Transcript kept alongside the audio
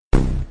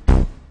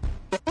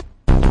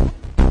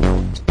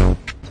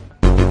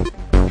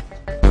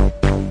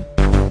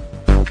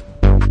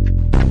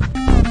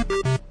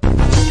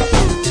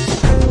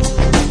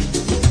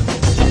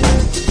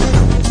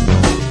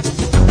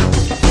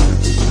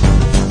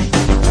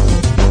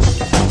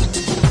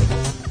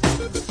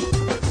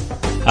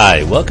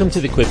Hi, welcome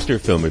to the Quipster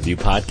Film Review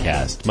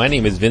Podcast. My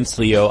name is Vince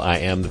Leo. I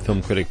am the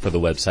film critic for the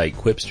website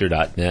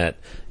Quipster.net.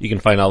 You can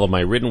find all of my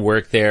written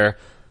work there.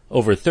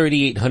 Over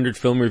 3,800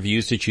 film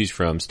reviews to choose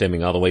from,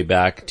 stemming all the way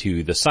back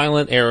to the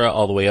silent era,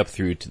 all the way up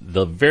through to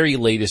the very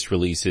latest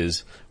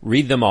releases.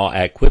 Read them all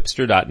at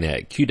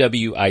Quipster.net,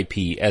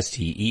 Quipster.net.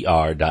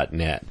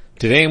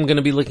 Today I'm going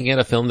to be looking at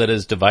a film that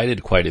has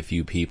divided quite a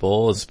few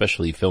people,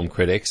 especially film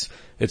critics.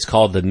 It's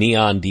called The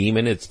Neon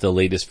Demon. It's the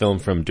latest film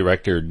from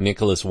director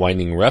Nicholas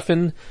Winding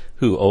Refn,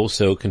 who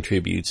also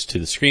contributes to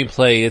the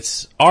screenplay.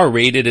 It's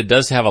R-rated. It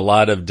does have a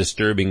lot of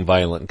disturbing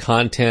violent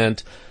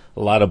content,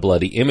 a lot of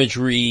bloody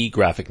imagery,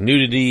 graphic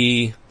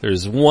nudity.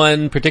 There's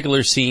one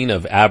particular scene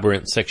of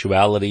aberrant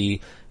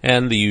sexuality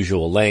and the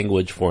usual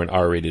language for an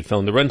R-rated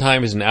film. The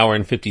runtime is 1 hour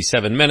and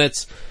 57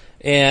 minutes.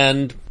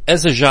 And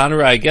as a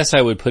genre, I guess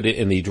I would put it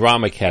in the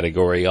drama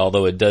category,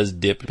 although it does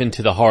dip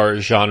into the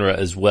horror genre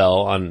as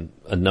well on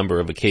a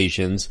number of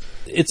occasions.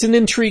 It's an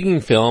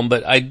intriguing film,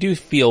 but I do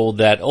feel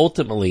that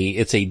ultimately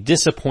it's a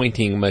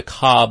disappointing,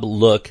 macabre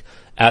look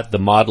at the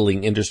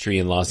modeling industry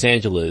in Los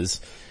Angeles.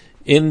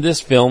 In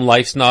this film,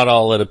 life's not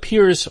all it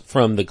appears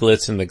from the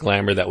glitz and the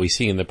glamour that we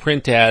see in the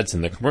print ads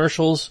and the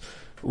commercials.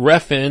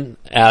 Refn,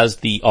 as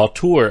the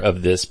auteur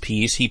of this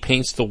piece, he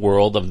paints the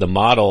world of the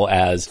model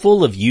as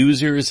full of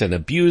users and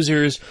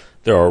abusers.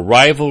 There are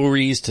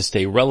rivalries to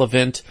stay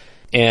relevant,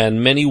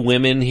 and many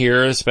women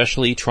here,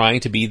 especially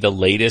trying to be the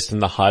latest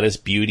and the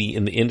hottest beauty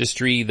in the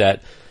industry,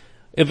 that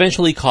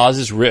eventually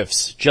causes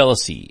rifts,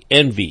 jealousy,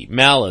 envy,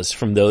 malice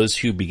from those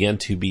who begin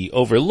to be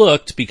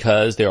overlooked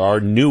because there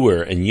are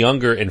newer and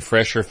younger and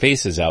fresher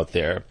faces out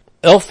there.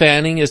 Elle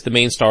Fanning is the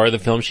main star of the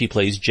film. She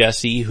plays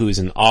Jessie, who is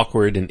an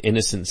awkward and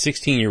innocent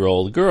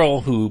 16-year-old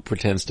girl who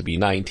pretends to be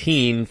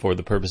 19 for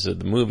the purpose of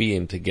the movie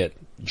and to get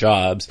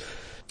jobs.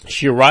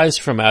 She arrives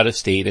from out of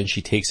state and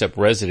she takes up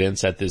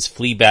residence at this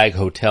Fleabag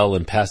hotel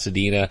in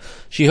Pasadena.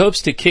 She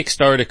hopes to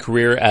kickstart a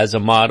career as a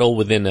model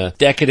within a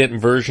decadent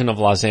version of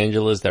Los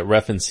Angeles that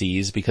Refn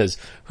sees, because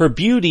her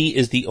beauty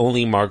is the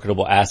only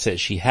marketable asset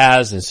she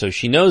has, and so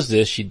she knows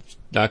this. She's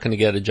not going to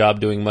get a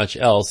job doing much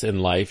else in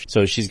life,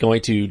 so she's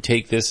going to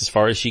take this as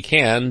far as she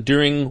can.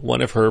 During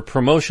one of her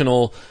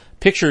promotional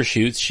picture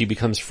shoots, she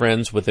becomes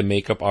friends with a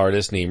makeup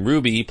artist named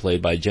Ruby,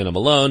 played by Jenna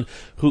Malone,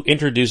 who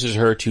introduces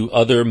her to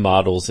other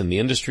models in the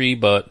industry.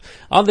 But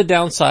on the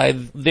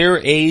downside, their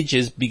age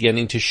is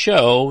beginning to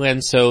show,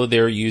 and so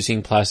they're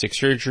using plastic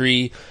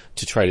surgery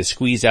to try to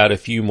squeeze out a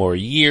few more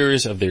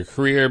years of their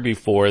career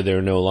before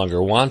they're no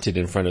longer wanted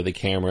in front of the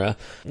camera.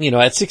 You know,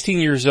 at 16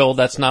 years old,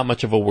 that's not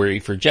much of a worry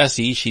for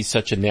Jessie. She's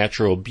such a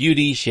natural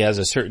beauty. She has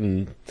a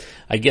certain,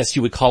 I guess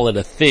you would call it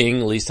a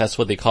thing, at least that's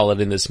what they call it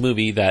in this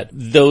movie, that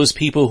those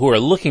people who are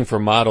looking for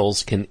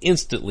models can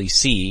instantly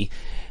see.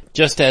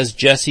 Just as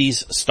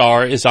Jessie's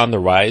star is on the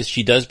rise,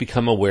 she does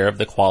become aware of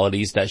the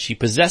qualities that she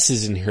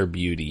possesses in her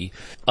beauty.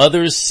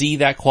 Others see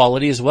that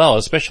quality as well,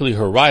 especially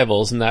her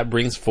rivals, and that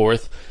brings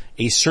forth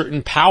a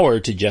certain power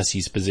to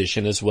Jessie's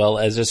position as well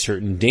as a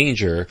certain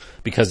danger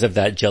because of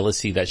that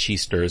jealousy that she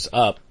stirs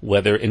up,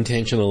 whether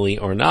intentionally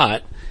or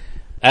not.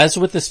 As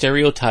with the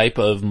stereotype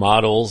of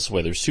models,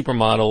 whether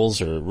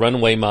supermodels or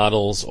runway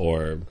models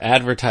or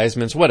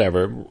advertisements,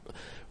 whatever,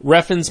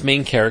 Refn's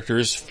main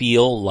characters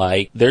feel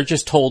like they're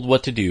just told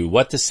what to do,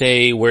 what to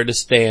say, where to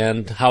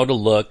stand, how to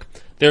look.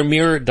 They're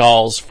mirror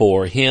dolls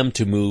for him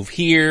to move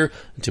here,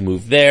 to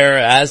move there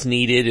as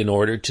needed in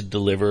order to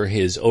deliver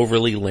his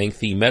overly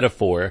lengthy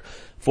metaphor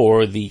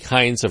for the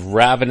kinds of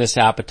ravenous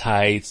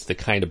appetites, the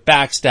kind of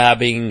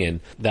backstabbing,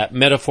 and that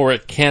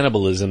metaphoric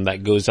cannibalism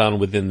that goes on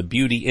within the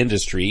beauty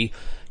industry.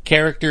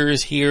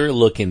 Characters here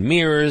look in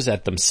mirrors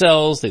at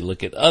themselves, they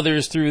look at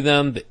others through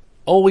them,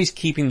 always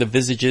keeping the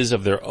visages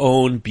of their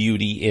own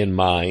beauty in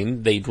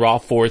mind. They draw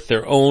forth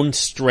their own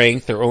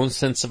strength, their own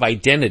sense of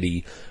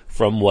identity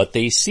from what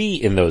they see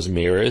in those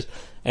mirrors,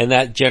 and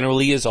that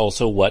generally is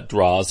also what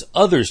draws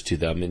others to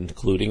them,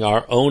 including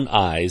our own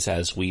eyes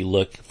as we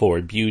look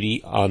for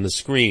beauty on the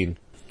screen.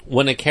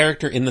 When a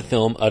character in the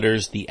film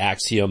utters the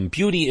axiom,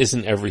 "Beauty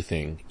isn't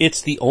everything,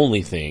 it's the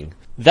only thing,"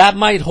 that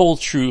might hold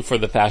true for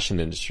the fashion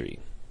industry,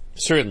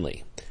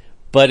 certainly,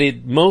 but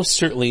it most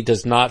certainly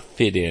does not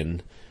fit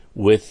in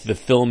with the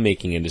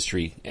filmmaking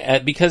industry,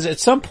 because at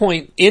some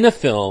point in a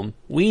film,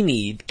 we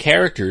need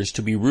characters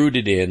to be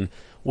rooted in.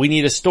 We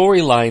need a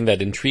storyline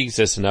that intrigues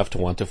us enough to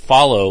want to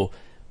follow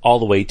all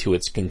the way to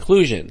its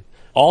conclusion.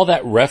 All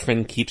that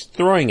Refn keeps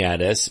throwing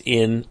at us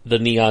in The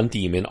Neon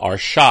Demon are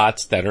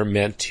shots that are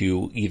meant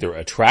to either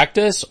attract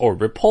us or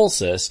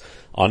repulse us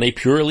on a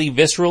purely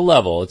visceral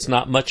level. It's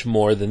not much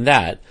more than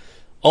that.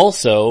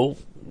 Also,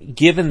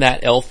 given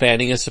that Elle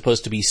Fanning is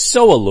supposed to be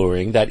so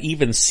alluring that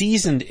even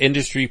seasoned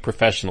industry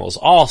professionals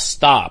all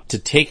stop to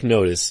take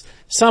notice,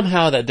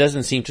 somehow that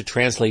doesn't seem to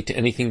translate to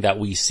anything that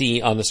we see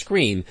on the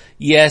screen.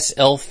 Yes,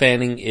 Elle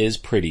Fanning is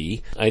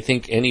pretty. I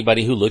think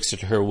anybody who looks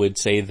at her would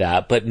say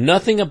that, but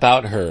nothing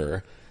about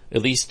her,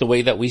 at least the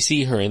way that we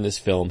see her in this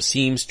film,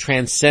 seems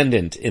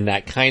transcendent in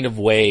that kind of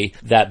way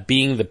that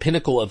being the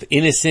pinnacle of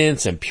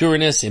innocence and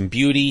pureness and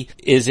beauty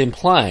is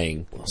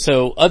implying.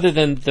 So other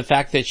than the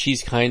fact that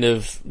she's kind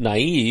of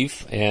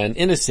naive and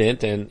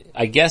innocent, and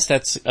I guess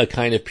that's a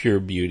kind of pure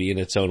beauty in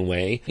its own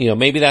way,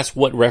 maybe that's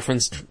what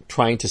Refn's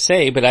trying to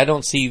say, but I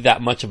don't see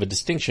that much of a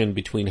distinction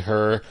between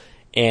her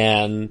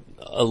and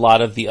a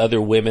lot of the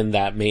other women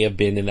that may have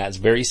been in that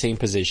very same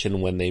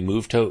position when they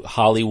moved to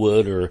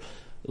Hollywood or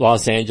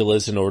Los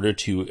Angeles in order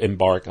to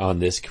embark on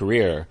this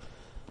career.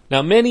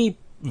 Now, many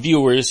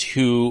viewers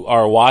who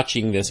are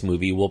watching this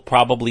movie will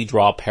probably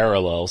draw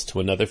parallels to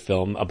another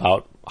film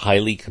about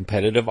highly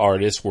competitive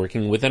artists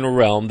working within a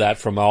realm that,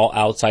 from all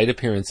outside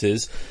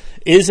appearances,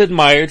 is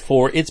admired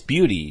for its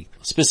beauty,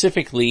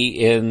 specifically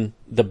in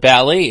the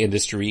ballet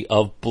industry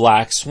of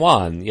Black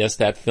Swan. Yes,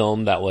 that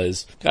film that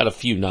got a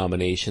few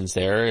nominations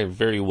there,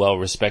 very well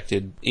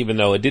respected, even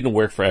though it didn't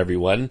work for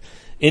everyone.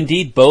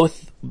 Indeed,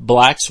 both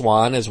Black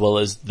Swan as well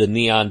as The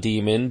Neon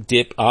Demon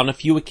dip on a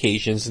few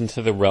occasions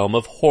into the realm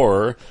of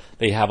horror.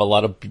 They have a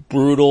lot of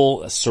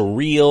brutal,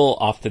 surreal,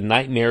 often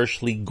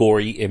nightmarishly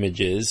gory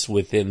images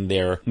within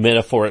their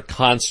metaphoric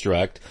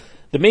construct.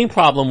 The main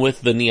problem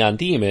with The Neon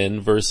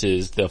Demon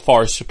versus the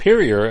far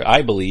superior,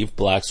 I believe,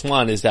 Black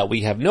Swan, is that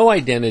we have no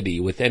identity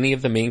with any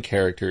of the main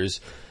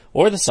characters,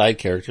 or the side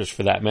characters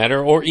for that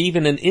matter, or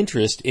even an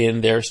interest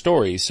in their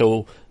stories.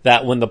 So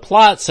that when the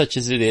plot, such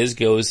as it is,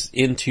 goes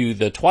into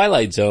the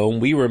Twilight Zone,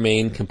 we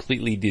remain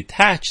completely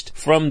detached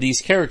from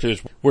these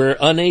characters. We're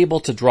unable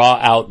to draw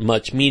out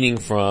much meaning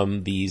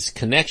from these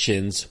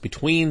connections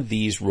between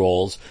these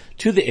roles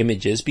to the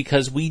images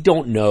because we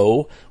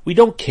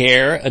don't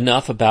care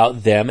enough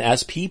about them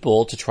as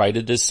people to try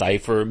to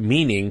decipher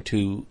meaning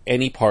to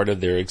any part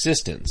of their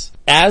existence.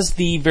 As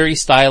the very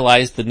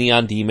stylized The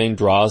Neon Demon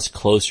draws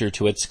closer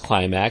to its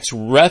climax,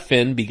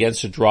 Refn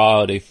begins to draw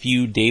out a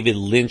few David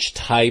Lynch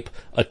type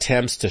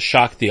attempts to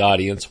shock the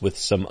audience with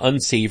some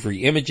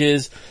unsavory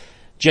images,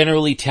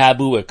 generally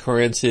taboo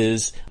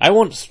occurrences. I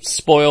won't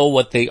spoil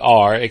what they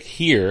are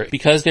here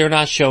because they're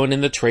not shown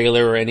in the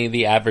trailer or any of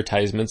the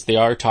advertisements. They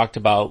are talked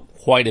about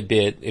quite a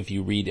bit if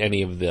you read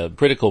any of the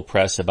critical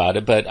press about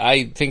it, but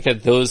I think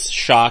that those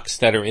shocks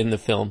that are in the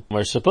film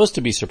are supposed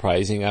to be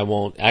surprising. I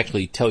won't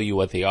actually tell you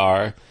what they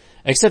are,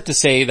 except to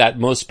say that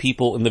most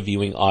people in the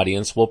viewing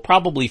audience will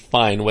probably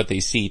find what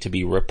they see to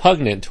be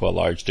repugnant to a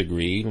large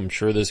degree. I'm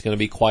sure there's going to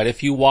be quite a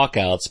few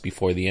walkouts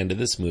before the end of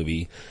this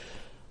movie.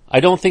 I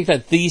don't think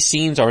that these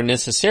scenes are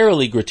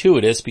necessarily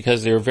gratuitous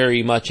because they're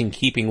very much in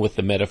keeping with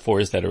the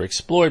metaphors that are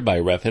explored by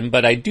Refn,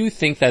 but I do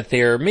think that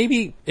they're,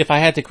 maybe if I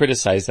had to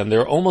criticize them,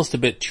 they're almost a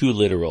bit too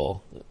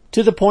literal.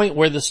 To the point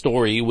where the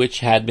story,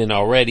 which had been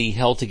already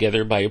held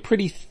together by a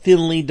pretty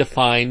thinly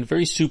defined,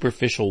 very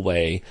superficial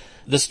way,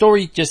 the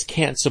story just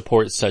can't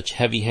support such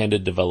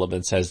heavy-handed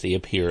developments as they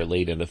appear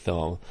late in the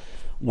film.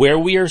 Where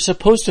we are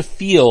supposed to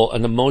feel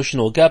an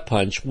emotional gut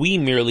punch, we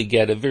merely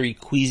get a very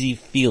queasy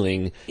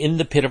feeling in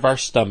the pit of our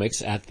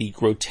stomachs at the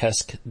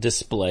grotesque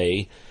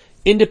display,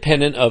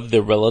 independent of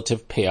the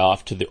relative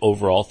payoff to the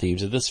overall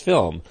themes of this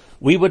film.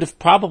 We would have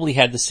probably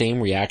had the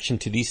same reaction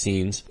to these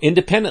scenes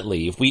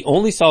independently. If we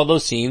only saw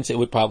those scenes, it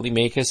would probably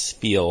make us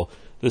feel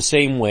the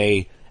same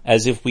way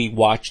as if we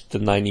watched the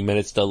 90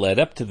 minutes that led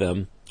up to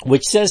them,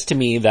 which says to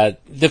me that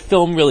the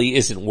film really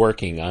isn't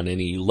working on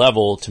any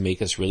level to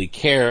make us really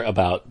care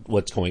about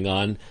what's going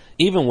on,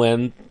 even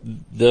when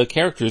the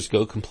characters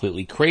go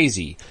completely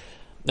crazy.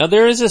 Now,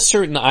 there is a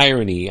certain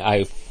irony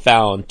I've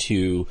found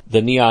to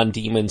the Neon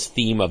Demon's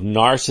theme of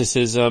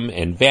narcissism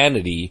and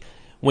vanity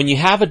when you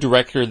have a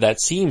director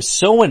that seems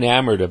so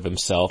enamored of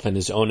himself and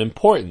his own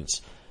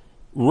importance.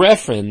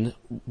 Refn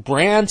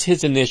brands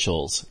his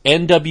initials,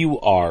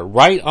 NWR,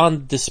 right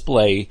on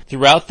display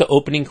throughout the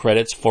opening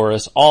credits for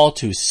us all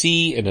to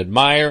see and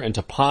admire and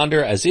to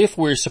ponder, as if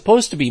we're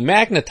supposed to be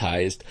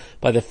magnetized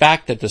by the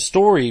fact that the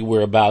story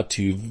we're about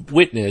to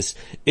witness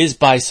is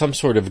by some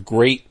sort of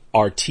great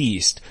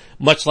artiste,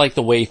 much like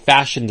the way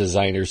fashion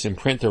designers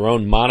imprint their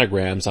own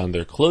monograms on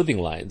their clothing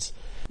lines.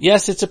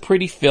 Yes, it's a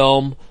pretty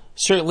film.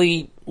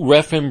 Certainly,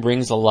 Refn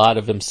brings a lot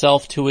of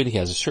himself to it. He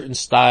has a certain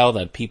style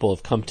that people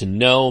have come to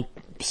know.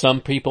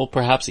 Some people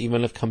perhaps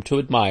even have come to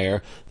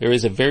admire. There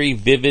is a very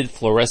vivid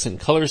fluorescent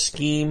color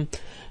scheme.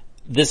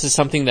 This is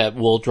something that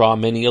will draw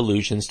many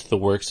allusions to the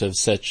works of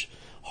such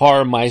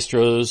horror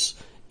maestros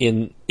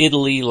in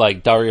Italy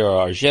like Dario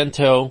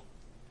Argento.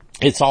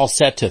 It's all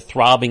set to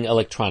throbbing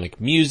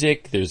electronic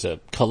music. There's a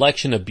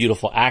collection of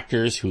beautiful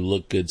actors who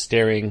look good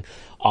staring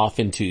off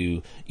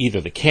into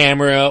either the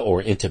camera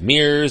or into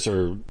mirrors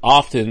or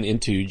often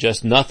into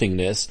just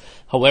nothingness.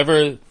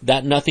 However,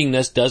 that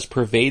nothingness does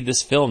pervade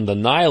this film. The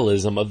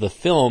nihilism of the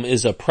film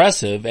is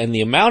oppressive, and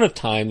the amount of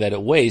time that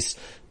it wastes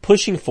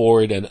pushing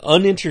forward an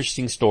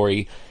uninteresting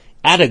story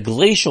at a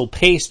glacial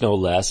pace, no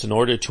less, in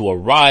order to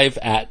arrive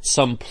at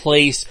some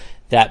place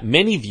that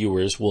many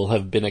viewers will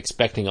have been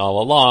expecting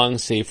all along,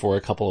 save for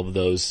a couple of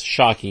those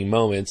shocking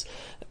moments.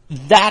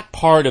 That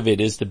part of it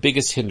is the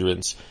biggest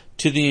hindrance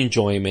to the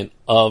enjoyment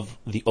of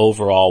the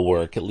overall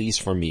work, at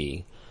least for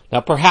me.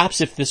 Now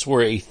perhaps if this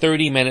were a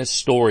 30-minute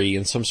story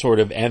in some sort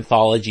of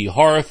anthology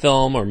horror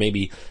film or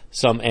maybe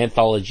some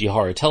anthology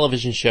horror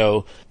television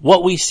show,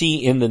 what we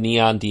see in The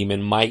Neon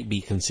Demon might be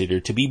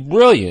considered to be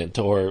brilliant,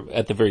 or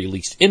at the very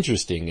least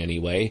interesting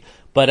anyway.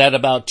 But at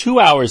about 2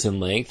 hours in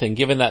length, and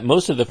given that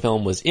most of the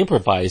film was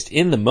improvised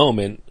in the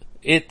moment,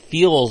 it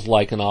feels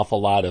like an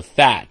awful lot of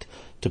fat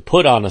to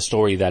put on a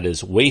story that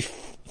is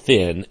waif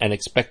thin and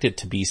expect it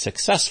to be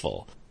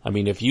successful. I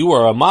mean, if you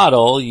were a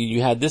model,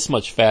 you had this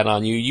much fat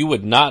on you, you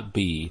would not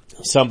be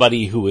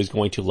somebody who is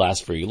going to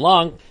last very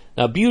long.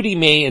 Now, beauty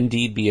may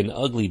indeed be an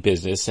ugly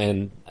business,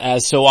 and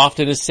as so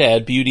often is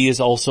said, beauty is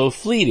also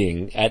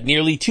fleeting. At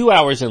nearly 2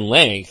 hours in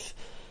length,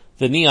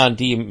 The Neon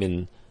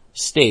Demon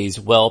stays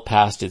well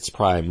past its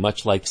prime,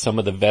 much like some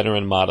of the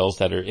veteran models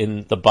that are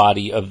in the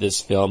body of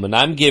this film, and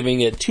I'm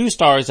giving it 2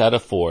 stars out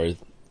of 4.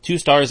 2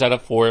 stars out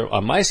of 4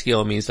 on my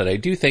scale means that I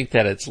do think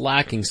that it's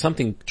lacking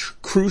something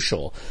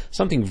crucial,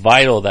 something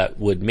vital that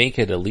would make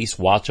it at least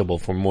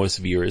watchable for most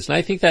viewers. And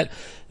I think that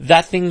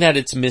that thing that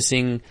it's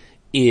missing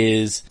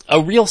is a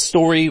real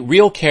story,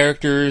 real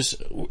characters,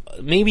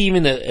 maybe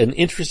even an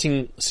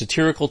interesting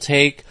satirical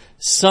take,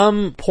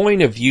 some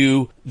point of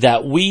view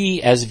that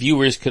we as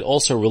viewers could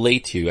also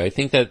relate to. I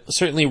think that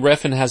certainly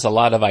Refn has a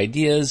lot of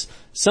ideas.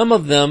 Some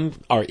of them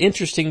are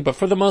interesting, but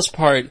for the most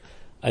part,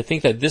 I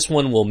think that this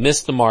one will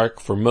miss the mark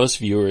for most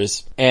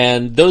viewers,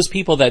 and those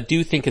people that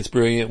do think it's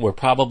brilliant will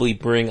probably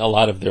bring a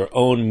lot of their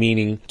own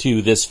meaning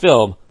to this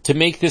film. To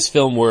make this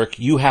film work,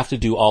 you have to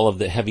do all of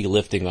the heavy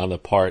lifting on the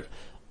part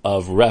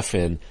of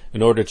Refn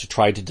in order to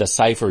try to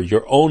decipher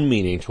your own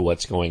meaning to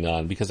what's going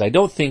on, because I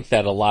don't think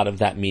that a lot of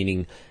that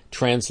meaning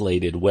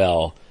translated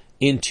well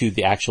into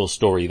the actual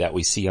story that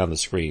we see on the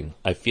screen.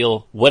 I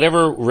feel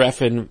whatever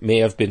Refn may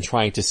have been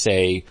trying to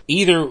say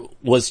either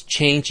was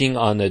changing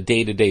on a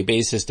day-to-day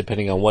basis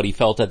depending on what he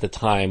felt at the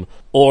time,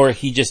 or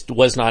he just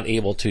was not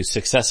able to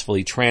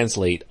successfully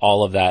translate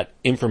all of that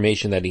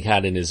information that he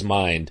had in his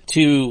mind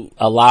to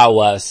allow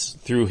us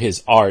through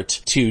his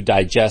art to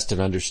digest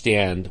and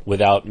understand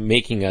without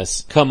making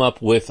us come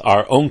up with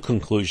our own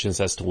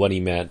conclusions as to what he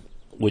meant,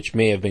 which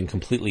may have been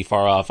completely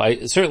far off. I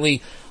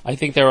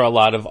think there are a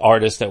lot of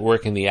artists that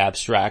work in the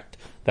abstract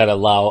that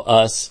allow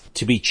us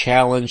to be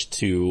challenged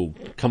to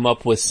come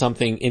up with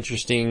something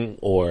interesting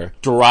or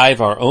derive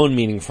our own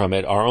meaning from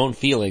it, our own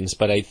feelings.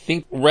 But I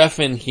think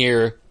Refn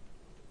here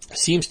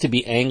seems to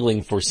be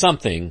angling for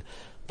something,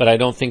 but I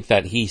don't think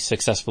that he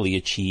successfully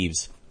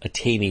achieves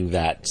attaining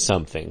that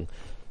something.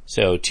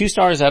 So 2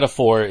 stars out of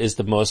 4 is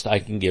the most I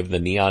can give The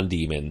Neon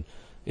Demon.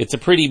 It's a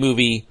pretty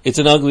movie. It's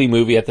an ugly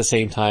movie at the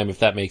same time, if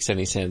that makes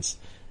any sense.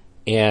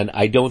 And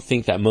I don't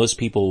think that most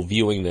people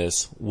viewing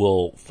this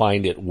will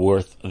find it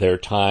worth their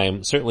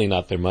time, certainly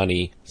not their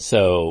money.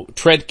 So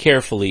tread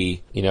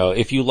carefully. You know,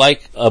 if you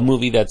like a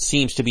movie that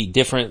seems to be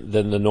different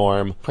than the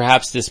norm,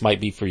 perhaps this might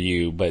be for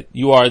you, but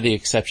you are the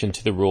exception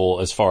to the rule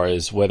as far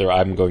as whether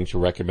I'm going to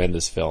recommend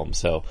this film.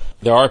 So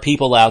there are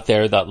people out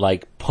there that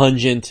like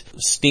pungent,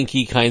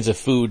 stinky kinds of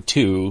food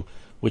too,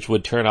 which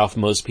would turn off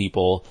most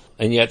people.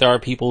 And yet there are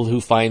people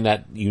who find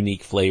that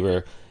unique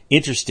flavor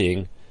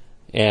interesting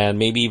and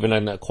maybe even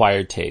an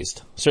acquired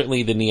taste.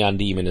 Certainly The Neon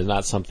Demon is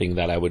not something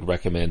that I would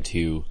recommend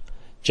to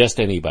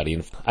just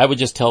anybody. I would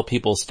just tell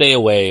people stay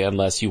away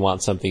unless you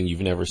want something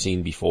you've never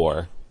seen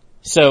before.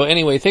 So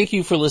anyway, thank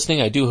you for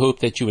listening. I do hope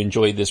that you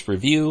enjoyed this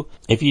review.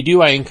 If you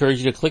do, I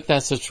encourage you to click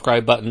that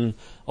subscribe button.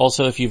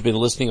 Also, if you've been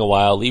listening a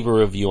while, leave a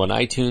review on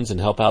iTunes and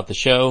help out the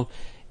show.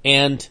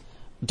 And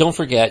don't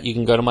forget, you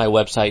can go to my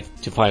website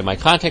to find my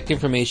contact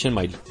information,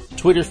 my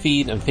Twitter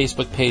feed, and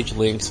Facebook page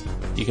links.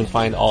 You can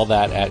find all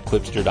that at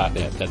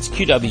Qwipster.net. That's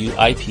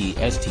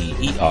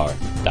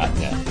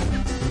QWIPSTER.net.